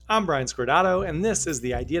I'm Brian Scordato, and this is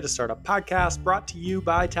the Idea to Startup podcast brought to you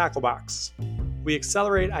by Tacklebox. We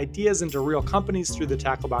accelerate ideas into real companies through the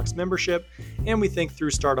Tacklebox membership, and we think through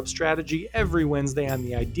startup strategy every Wednesday on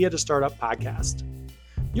the Idea to Startup podcast.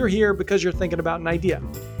 You're here because you're thinking about an idea,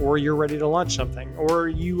 or you're ready to launch something, or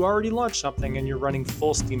you already launched something and you're running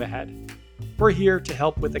full steam ahead. We're here to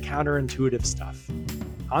help with the counterintuitive stuff.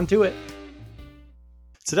 On to it.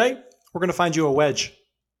 Today, we're going to find you a wedge.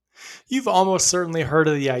 You've almost certainly heard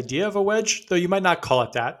of the idea of a wedge, though you might not call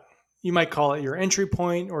it that. You might call it your entry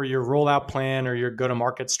point or your rollout plan or your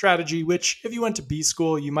go-to-market strategy, which if you went to B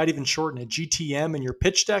school, you might even shorten a GTM in your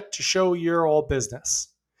pitch deck to show you're all business.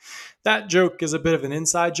 That joke is a bit of an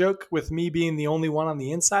inside joke, with me being the only one on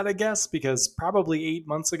the inside, I guess, because probably 8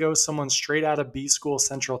 months ago, someone straight out of B School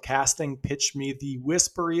Central Casting pitched me the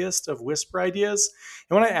whisperiest of whisper ideas.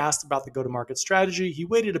 And when I asked about the go-to-market strategy, he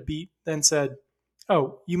waited a beat, then said,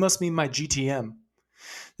 "Oh, you must mean my GTM."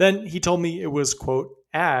 Then he told me it was, quote,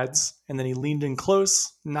 ads, and then he leaned in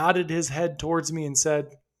close, nodded his head towards me and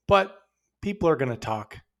said, "But people are going to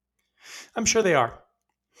talk." I'm sure they are.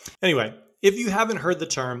 Anyway, if you haven't heard the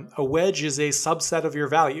term, a wedge is a subset of your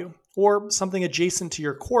value, or something adjacent to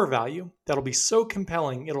your core value that'll be so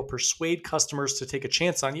compelling it'll persuade customers to take a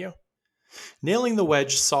chance on you. Nailing the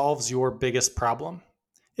wedge solves your biggest problem.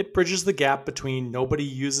 It bridges the gap between nobody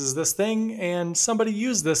uses this thing and somebody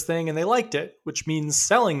used this thing and they liked it, which means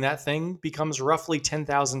selling that thing becomes roughly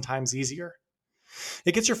 10,000 times easier.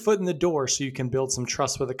 It gets your foot in the door so you can build some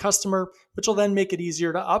trust with a customer, which will then make it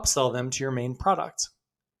easier to upsell them to your main product.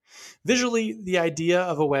 Visually, the idea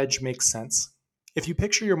of a wedge makes sense. If you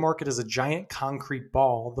picture your market as a giant concrete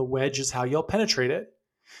ball, the wedge is how you'll penetrate it.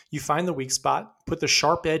 You find the weak spot, put the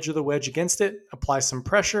sharp edge of the wedge against it, apply some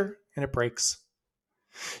pressure, and it breaks.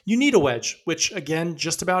 You need a wedge, which again,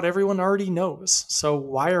 just about everyone already knows. So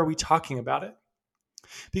why are we talking about it?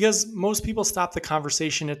 Because most people stop the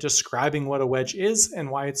conversation at describing what a wedge is and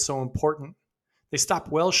why it's so important. They stop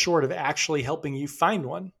well short of actually helping you find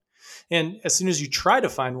one. And as soon as you try to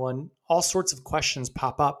find one, all sorts of questions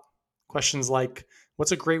pop up. Questions like,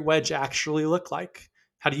 what's a great wedge actually look like?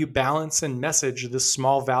 How do you balance and message the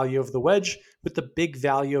small value of the wedge with the big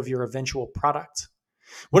value of your eventual product?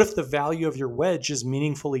 What if the value of your wedge is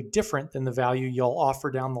meaningfully different than the value you'll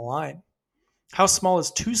offer down the line? How small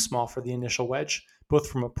is too small for the initial wedge, both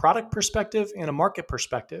from a product perspective and a market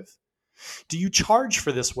perspective? Do you charge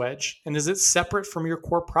for this wedge, and is it separate from your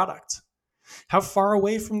core product? How far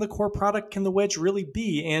away from the core product can the wedge really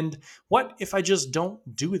be? And what if I just don't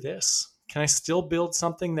do this? Can I still build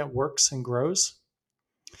something that works and grows?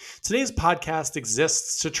 Today's podcast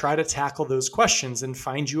exists to try to tackle those questions and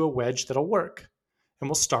find you a wedge that'll work. And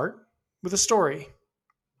we'll start with a story.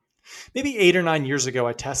 Maybe 8 or 9 years ago,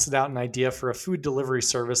 I tested out an idea for a food delivery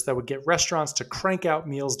service that would get restaurants to crank out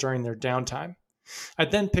meals during their downtime. I'd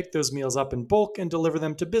then pick those meals up in bulk and deliver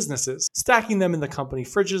them to businesses, stacking them in the company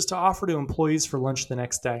fridges to offer to employees for lunch the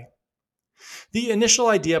next day. The initial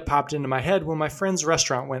idea popped into my head when my friend's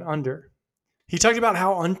restaurant went under. He talked about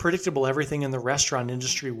how unpredictable everything in the restaurant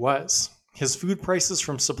industry was. His food prices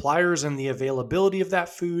from suppliers and the availability of that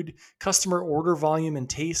food, customer order volume and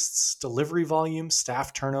tastes, delivery volume,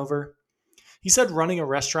 staff turnover. He said running a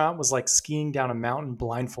restaurant was like skiing down a mountain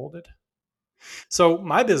blindfolded. So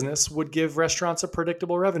my business would give restaurants a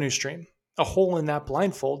predictable revenue stream, a hole in that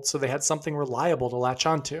blindfold so they had something reliable to latch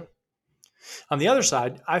onto. On the other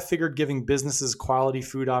side, I figured giving businesses quality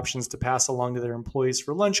food options to pass along to their employees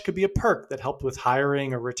for lunch could be a perk that helped with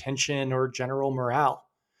hiring or retention or general morale.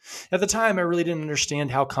 At the time, I really didn't understand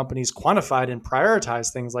how companies quantified and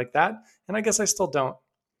prioritized things like that, and I guess I still don't.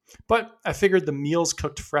 But I figured the meals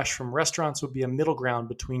cooked fresh from restaurants would be a middle ground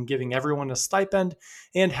between giving everyone a stipend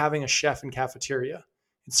and having a chef and cafeteria.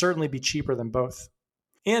 It'd certainly be cheaper than both.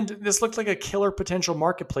 And this looked like a killer potential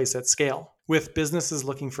marketplace at scale, with businesses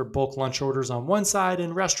looking for bulk lunch orders on one side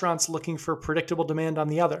and restaurants looking for predictable demand on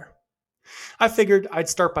the other. I figured I'd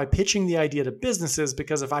start by pitching the idea to businesses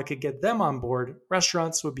because if I could get them on board,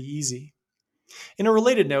 restaurants would be easy. In a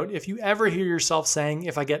related note, if you ever hear yourself saying,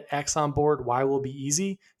 "If I get X on board, Y will be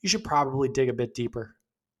easy," you should probably dig a bit deeper.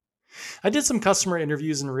 I did some customer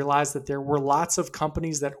interviews and realized that there were lots of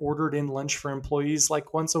companies that ordered in lunch for employees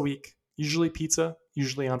like once a week, usually pizza,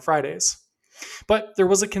 usually on Fridays. But there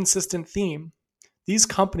was a consistent theme. These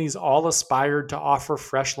companies all aspired to offer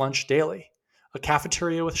fresh lunch daily. A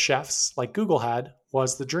cafeteria with chefs, like Google had,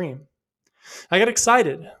 was the dream. I got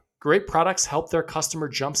excited. Great products help their customer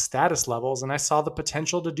jump status levels, and I saw the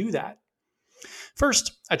potential to do that.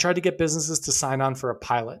 First, I tried to get businesses to sign on for a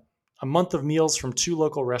pilot, a month of meals from 2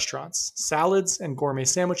 local restaurants, salads and gourmet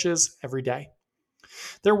sandwiches every day.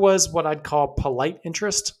 There was what I'd call polite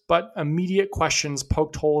interest, but immediate questions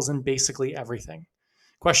poked holes in basically everything.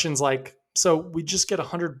 Questions like, so we just get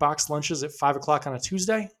 100 box lunches at 5 o'clock on a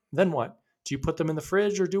Tuesday? Then what? Do you put them in the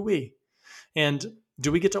fridge or do we? And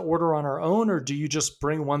do we get to order on our own or do you just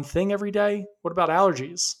bring one thing every day? What about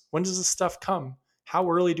allergies? When does this stuff come? How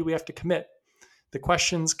early do we have to commit? The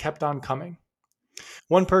questions kept on coming.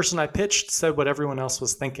 One person I pitched said what everyone else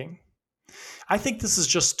was thinking. I think this is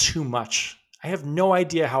just too much. I have no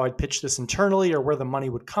idea how I'd pitch this internally or where the money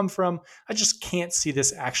would come from. I just can't see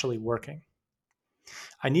this actually working.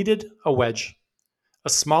 I needed a wedge, a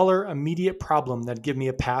smaller, immediate problem that'd give me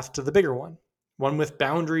a path to the bigger one with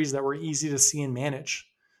boundaries that were easy to see and manage.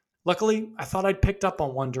 Luckily, I thought I'd picked up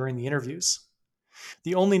on one during the interviews.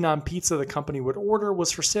 The only non-pizza the company would order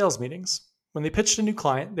was for sales meetings. When they pitched a new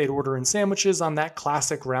client, they'd order in sandwiches on that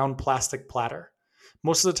classic round plastic platter.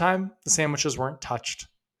 Most of the time, the sandwiches weren't touched.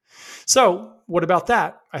 So, what about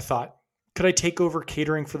that? I thought. Could I take over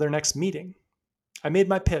catering for their next meeting? I made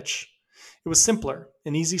my pitch. It was simpler,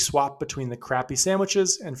 an easy swap between the crappy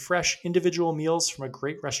sandwiches and fresh individual meals from a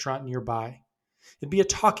great restaurant nearby. It'd be a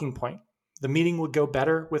talking point. The meeting would go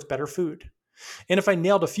better with better food. And if I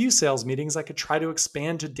nailed a few sales meetings, I could try to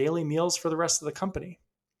expand to daily meals for the rest of the company.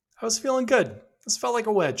 I was feeling good. This felt like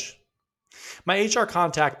a wedge. My HR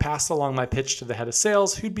contact passed along my pitch to the head of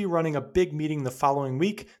sales, who'd be running a big meeting the following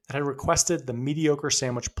week that had requested the mediocre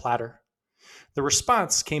sandwich platter. The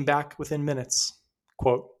response came back within minutes.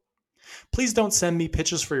 Quote, please don't send me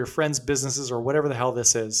pitches for your friends' businesses or whatever the hell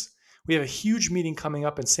this is. We have a huge meeting coming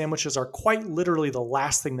up and sandwiches are quite literally the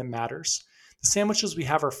last thing that matters. The sandwiches we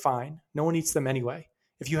have are fine. No one eats them anyway.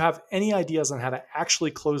 If you have any ideas on how to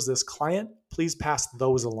actually close this client, please pass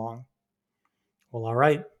those along. Well, all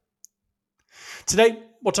right. Today,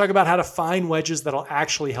 we'll talk about how to find wedges that'll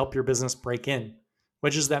actually help your business break in.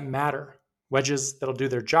 Wedges that matter. Wedges that'll do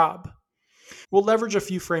their job. We'll leverage a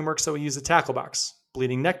few frameworks that we use at Tacklebox: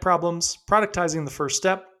 bleeding neck problems, productizing the first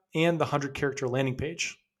step, and the 100-character landing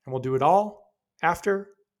page. And we'll do it all after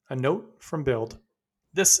a note from Build.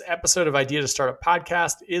 This episode of Idea to Start a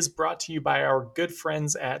Podcast is brought to you by our good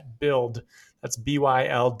friends at Build. That's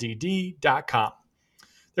BYLDD.com.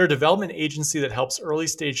 They're a development agency that helps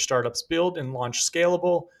early-stage startups build and launch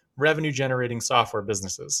scalable, revenue-generating software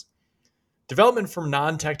businesses. Development from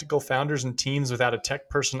non-technical founders and teams without a tech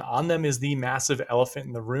person on them is the massive elephant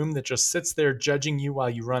in the room that just sits there judging you while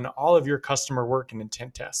you run all of your customer work and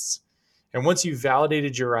intent tests. And once you've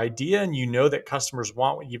validated your idea and you know that customers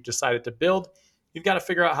want what you've decided to build, you've got to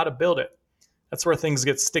figure out how to build it. That's where things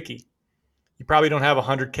get sticky. You probably don't have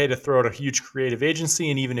 $100K to throw at a huge creative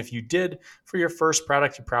agency, and even if you did, for your first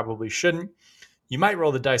product, you probably shouldn't. You might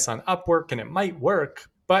roll the dice on Upwork, and it might work,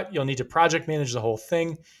 but you'll need to project manage the whole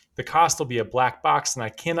thing. The cost will be a black box, and I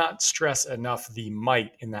cannot stress enough the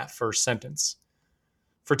might in that first sentence.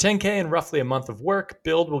 For $10K and roughly a month of work,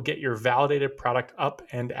 Build will get your validated product up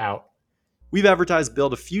and out. We've advertised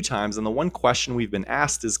Build a few times, and the one question we've been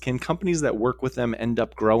asked is, can companies that work with them end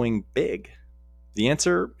up growing big? The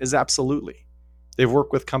answer is absolutely. They've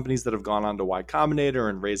worked with companies that have gone on to Y Combinator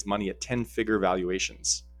and raised money at 10-figure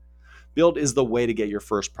valuations. Build is the way to get your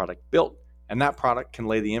first product built, and that product can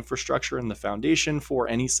lay the infrastructure and the foundation for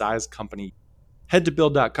any size company. Head to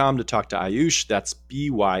build.com to talk to Ayush, that's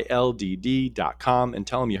BYLDD.com, and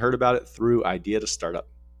tell him you heard about it through Idea to Startup.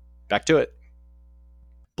 Back to it.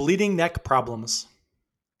 Bleeding neck problems.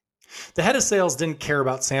 The head of sales didn't care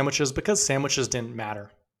about sandwiches because sandwiches didn't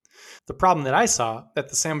matter. The problem that I saw, that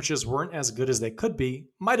the sandwiches weren't as good as they could be,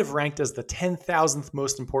 might have ranked as the 10,000th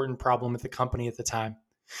most important problem at the company at the time.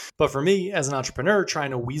 But for me, as an entrepreneur trying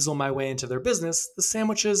to weasel my way into their business, the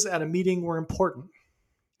sandwiches at a meeting were important.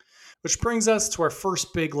 Which brings us to our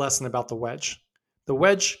first big lesson about the wedge. The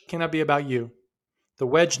wedge cannot be about you. The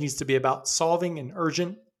wedge needs to be about solving an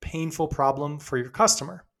urgent, painful problem for your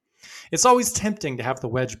customer. It's always tempting to have the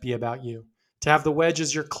wedge be about you. To have the wedge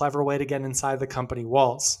is your clever way to get inside the company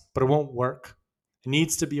walls, but it won't work. It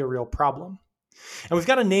needs to be a real problem. And we've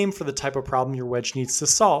got a name for the type of problem your wedge needs to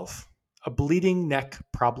solve: a bleeding neck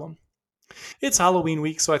problem. It's Halloween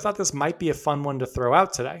week, so I thought this might be a fun one to throw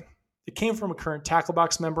out today. It came from a current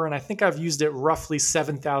Tacklebox member, and I think I've used it roughly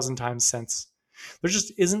 7,000 times since. There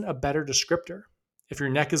just isn't a better descriptor. If your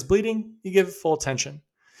neck is bleeding, you give it full attention.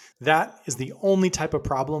 That is the only type of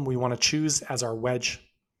problem we want to choose as our wedge.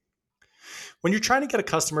 When you're trying to get a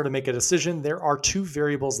customer to make a decision, there are two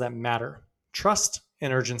variables that matter: trust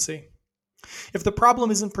and urgency. If the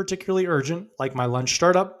problem isn't particularly urgent, like my lunch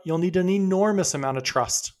startup, you'll need an enormous amount of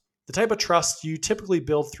trust. The type of trust you typically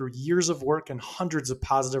build through years of work and hundreds of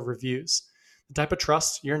positive reviews. The type of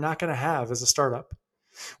trust you're not going to have as a startup.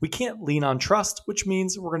 We can't lean on trust, which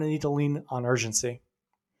means we're going to need to lean on urgency.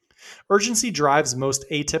 Urgency drives most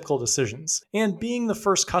atypical decisions, and being the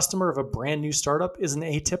first customer of a brand new startup is an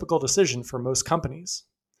atypical decision for most companies.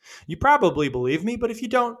 You probably believe me, but if you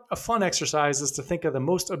don't, a fun exercise is to think of the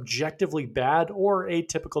most objectively bad or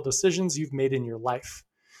atypical decisions you've made in your life,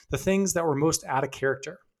 the things that were most out of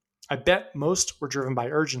character. I bet most were driven by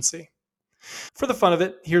urgency. For the fun of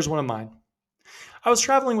it, here's one of mine. I was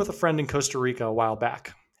traveling with a friend in Costa Rica a while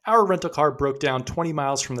back. Our rental car broke down 20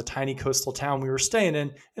 miles from the tiny coastal town we were staying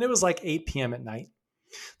in, and it was like 8 p.m. at night.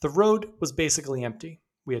 The road was basically empty.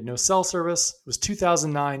 We had no cell service, it was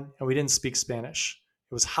 2009, and we didn't speak Spanish.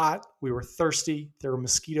 It was hot, we were thirsty, there were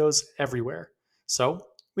mosquitoes everywhere. So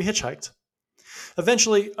we hitchhiked.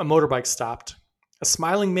 Eventually, a motorbike stopped. A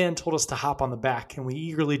smiling man told us to hop on the back, and we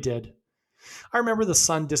eagerly did. I remember the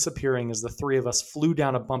sun disappearing as the three of us flew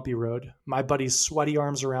down a bumpy road, my buddy's sweaty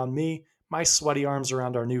arms around me, my sweaty arms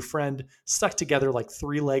around our new friend, stuck together like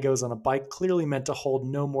three Legos on a bike clearly meant to hold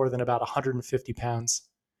no more than about 150 pounds.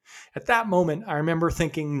 At that moment, I remember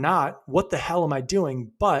thinking not, what the hell am I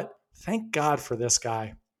doing, but thank God for this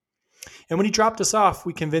guy. And when he dropped us off,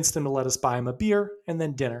 we convinced him to let us buy him a beer and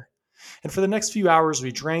then dinner. And for the next few hours,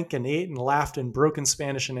 we drank and ate and laughed in broken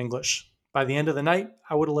Spanish and English. By the end of the night,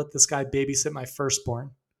 I would have let this guy babysit my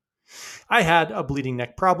firstborn. I had a bleeding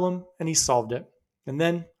neck problem, and he solved it. And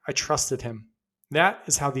then I trusted him. That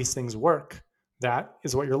is how these things work. That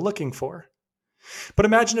is what you're looking for. But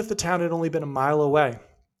imagine if the town had only been a mile away.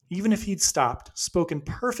 Even if he'd stopped, spoken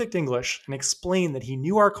perfect English, and explained that he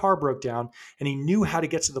knew our car broke down and he knew how to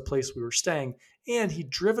get to the place we were staying, and he'd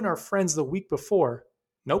driven our friends the week before,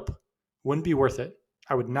 nope, wouldn't be worth it.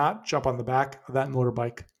 I would not jump on the back of that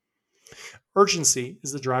motorbike. Urgency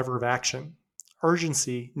is the driver of action.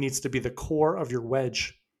 Urgency needs to be the core of your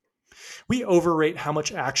wedge. We overrate how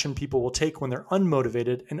much action people will take when they're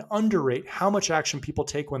unmotivated and underrate how much action people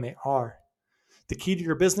take when they are. The key to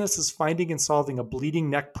your business is finding and solving a bleeding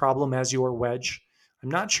neck problem as your wedge.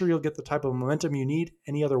 I'm not sure you'll get the type of momentum you need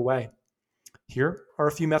any other way. Here are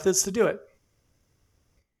a few methods to do it.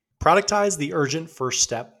 Productize the urgent first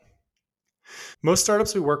step. Most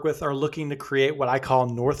startups we work with are looking to create what I call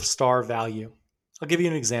North Star value. I'll give you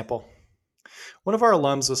an example. One of our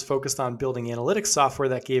alums was focused on building analytics software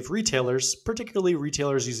that gave retailers, particularly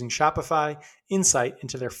retailers using Shopify, insight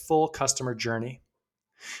into their full customer journey.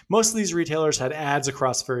 Most of these retailers had ads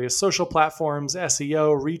across various social platforms,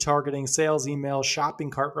 SEO, retargeting, sales emails, shopping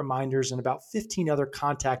cart reminders, and about 15 other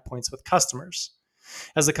contact points with customers.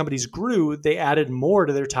 As the companies grew, they added more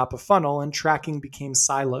to their top of funnel and tracking became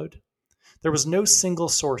siloed. There was no single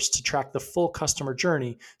source to track the full customer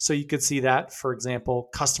journey, so you could see that, for example,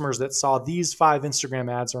 customers that saw these 5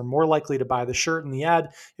 Instagram ads are more likely to buy the shirt in the ad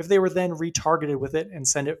if they were then retargeted with it and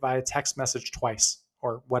send it via text message twice,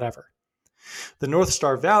 or whatever. The North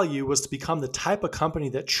Star value was to become the type of company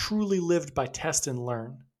that truly lived by test and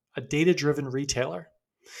learn, a data-driven retailer.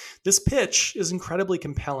 This pitch is incredibly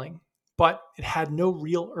compelling, but it had no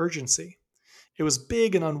real urgency. It was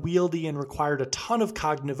big and unwieldy and required a ton of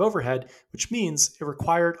cognitive overhead, which means it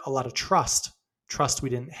required a lot of trust we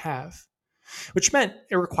didn't have, which meant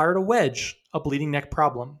it required a wedge, a bleeding neck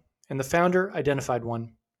problem, and the founder identified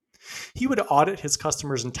one. He would audit his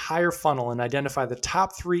customers' entire funnel and identify the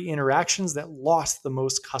top 3 interactions that lost the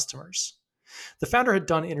most customers. The founder had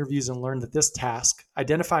done interviews and learned that this task,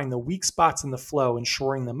 identifying the weak spots in the flow and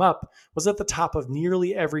shoring them up, was at the top of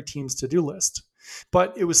nearly every team's to-do list.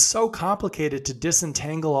 But it was so complicated to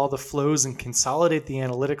disentangle all the flows and consolidate the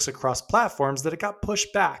analytics across platforms that it got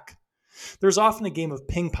pushed back. There's often a game of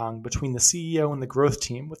ping pong between the CEO and the growth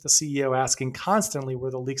team, with the CEO asking constantly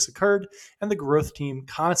where the leaks occurred and the growth team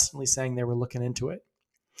constantly saying they were looking into it.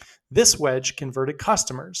 This wedge converted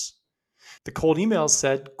customers. The cold emails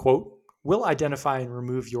said, quote, "We'll identify and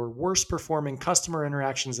remove your worst performing customer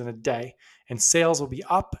interactions in a day, and sales will be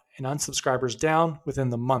up and unsubscribers down within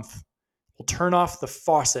the month. We'll turn off the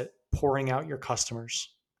faucet pouring out your customers."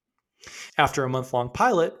 After a month-long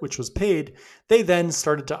pilot, which was paid, they then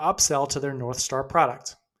started to upsell to their North Star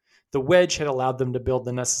product. The wedge had allowed them to build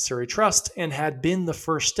the necessary trust and had been the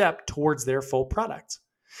first step towards their full product.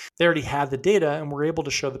 They already had the data and were able to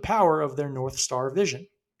show the power of their North Star vision.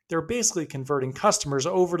 They were basically converting customers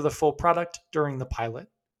over to the full product during the pilot.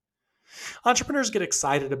 Entrepreneurs get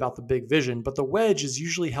excited about the big vision, but the wedge is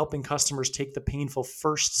usually helping customers take the painful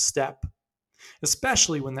first step,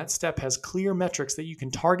 especially when that step has clear metrics that you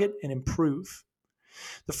can target and improve.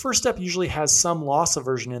 The first step usually has some loss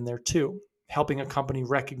aversion in there too, helping a company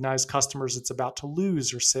recognize customers it's about to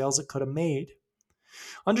lose or sales it could have made.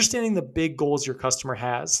 Understanding the big goals your customer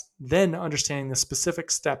has, then understanding the specific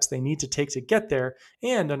steps they need to take to get there,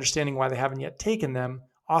 and understanding why they haven't yet taken them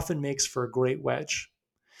often makes for a great wedge.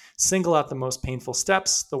 Single out the most painful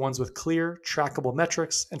steps, the ones with clear, trackable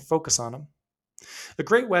metrics, and focus on them. A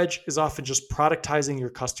great wedge is often just productizing your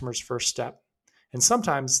customer's first step. And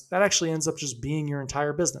sometimes that actually ends up just being your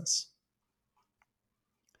entire business.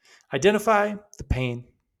 Identify the pain.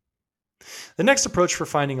 The next approach for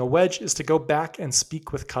finding a wedge is to go back and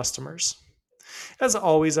speak with customers. As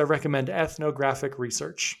always, I recommend ethnographic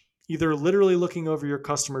research. Either literally looking over your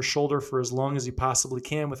customer's shoulder for as long as you possibly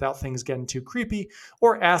can without things getting too creepy,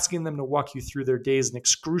 or asking them to walk you through their days in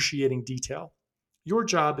excruciating detail. Your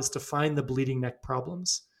job is to find the bleeding neck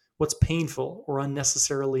problems. What's painful or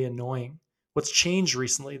unnecessarily annoying? What's changed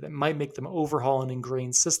recently that might make them overhaul an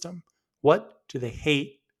ingrained system? What do they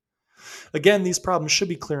hate? Again, these problems should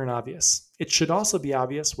be clear and obvious. It should also be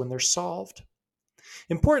obvious when they're solved.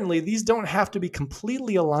 Importantly, these don't have to be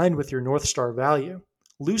completely aligned with your North Star value.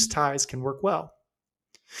 Loose ties can work well.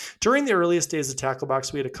 During the earliest days of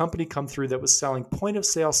Tacklebox, we had a company come through that was selling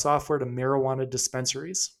point-of-sale software to marijuana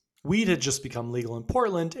dispensaries. Weed had just become legal in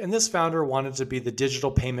Portland, and this founder wanted to be the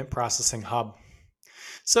digital payment processing hub.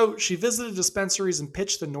 So she visited dispensaries and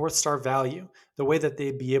pitched the North Star value, the way that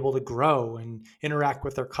they'd be able to grow and interact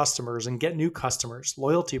with their customers and get new customers,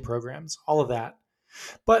 loyalty programs, all of that.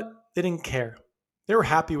 But they didn't care. They were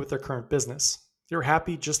happy with their current business. They were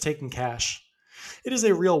happy just taking cash. It is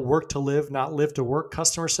a real work to live, not live to work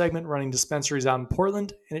customer segment running dispensaries out in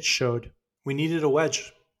Portland, and it showed. We needed a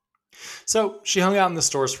wedge. So she hung out in the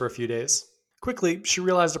stores for a few days. Quickly, she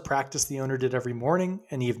realized a practice the owner did every morning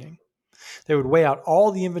and evening. They would weigh out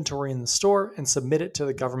all the inventory in the store and submit it to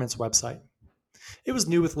the government's website. It was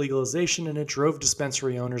new with legalization, and it drove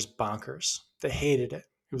dispensary owners bonkers. They hated it.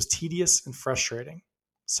 It was tedious and frustrating.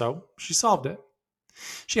 So she solved it.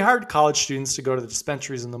 She hired college students to go to the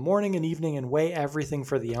dispensaries in the morning and evening and weigh everything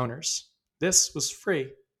for the owners. This was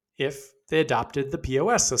free if they adopted the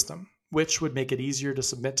POS system, which would make it easier to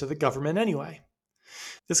submit to the government anyway.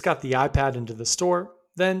 This got the iPad into the store,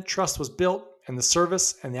 then trust was built, and the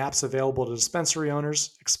service and the apps available to dispensary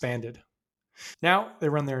owners expanded. Now they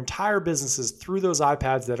run their entire businesses through those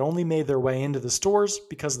iPads that only made their way into the stores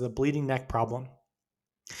because of the bleeding neck problem.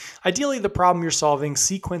 Ideally, the problem you're solving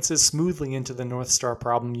sequences smoothly into the North Star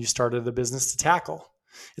problem you started the business to tackle.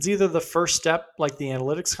 It's either the first step, like the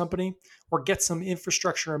analytics company, or get some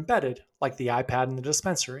infrastructure embedded, like the iPad in the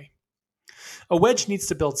dispensary. A wedge needs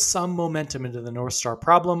to build some momentum into the North Star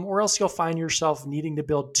problem, or else you'll find yourself needing to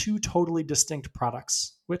build two totally distinct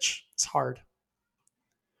products, which is hard.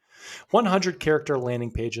 100-character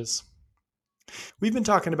landing pages. We've been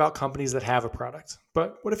talking about companies that have a product,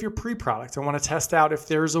 but what if you're pre-product and want to test out if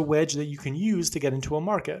there's a wedge that you can use to get into a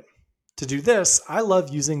market? To do this, I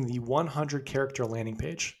love using the 100-character landing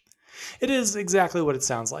page. It is exactly what it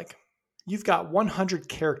sounds like. You've got 100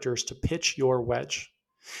 characters to pitch your wedge.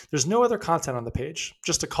 There's no other content on the page,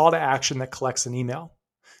 just a call to action that collects an email.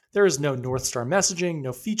 There is no North Star messaging,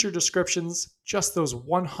 no feature descriptions, just those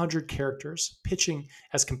 100 characters pitching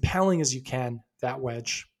as compelling as you can that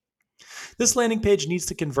wedge. This landing page needs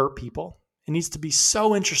to convert people. It needs to be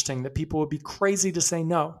so interesting that people would be crazy to say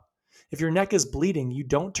no. If your neck is bleeding, you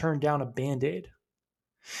don't turn down a Band-Aid.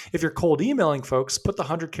 If you're cold emailing folks, put the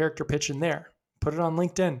 100-character pitch in there. Put it on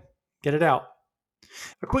LinkedIn. Get it out.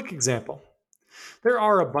 A quick example. There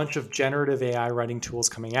are a bunch of generative AI writing tools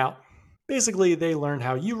coming out. Basically, they learn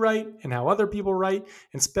how you write and how other people write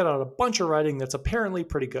and spit out a bunch of writing that's apparently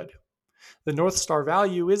pretty good. The North Star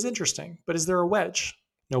value is interesting, but is there a wedge?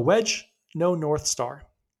 No wedge, no North Star.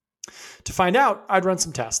 To find out, I'd run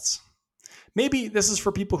some tests. Maybe this is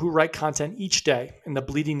for people who write content each day, and the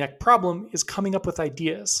bleeding neck problem is coming up with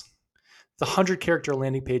ideas. The 100-character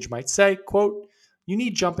landing page might say, quote, "You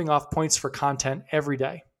need jumping off points for content every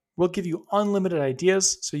day. We'll give you unlimited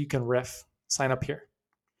ideas so you can riff. Sign up here."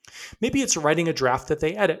 Maybe it's writing a draft that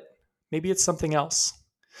they edit. Maybe it's something else.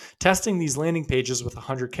 Testing these landing pages with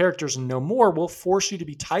 100 characters and no more will force you to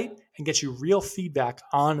be tight and get you real feedback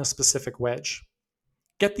on a specific wedge.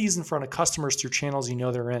 Get these in front of customers through channels you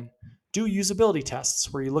know they're in. Do usability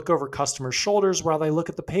tests where you look over customers' shoulders while they look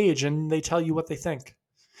at the page and they tell you what they think.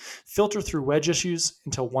 Filter through wedge issues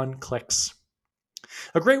until one clicks.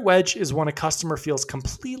 A great wedge is one a customer feels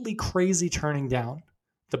completely crazy turning down.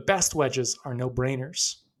 The best wedges are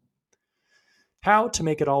no-brainers. How to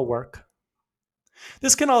make it all work.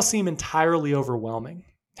 This can all seem entirely overwhelming.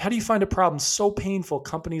 How do you find a problem so painful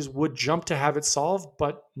companies would jump to have it solved,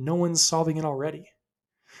 but no one's solving it already?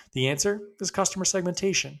 The answer is customer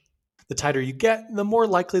segmentation. The tighter you get, the more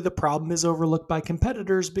likely the problem is overlooked by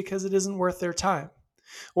competitors because it isn't worth their time.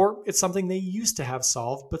 Or it's something they used to have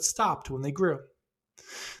solved but stopped when they grew.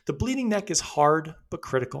 The bleeding neck is hard but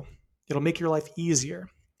critical. It'll make your life easier.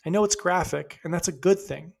 I know it's graphic, and that's a good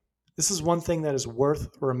thing. This is one thing that is worth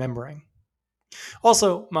remembering.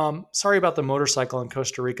 Also, Mom, sorry about the motorcycle in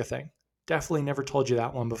Costa Rica thing. Definitely never told you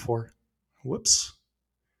that one before. Whoops.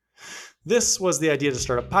 This was the Idea to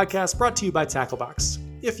Startup podcast brought to you by Tacklebox.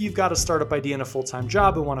 If you've got a startup idea and a full-time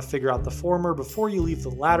job and want to figure out the former before you leave the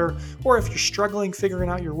latter, or if you're struggling figuring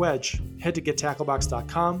out your wedge, head to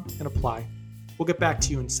gettacklebox.com and apply. We'll get back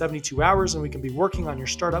to you in 72 hours and we can be working on your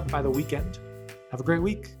startup by the weekend. Have a great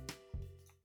week.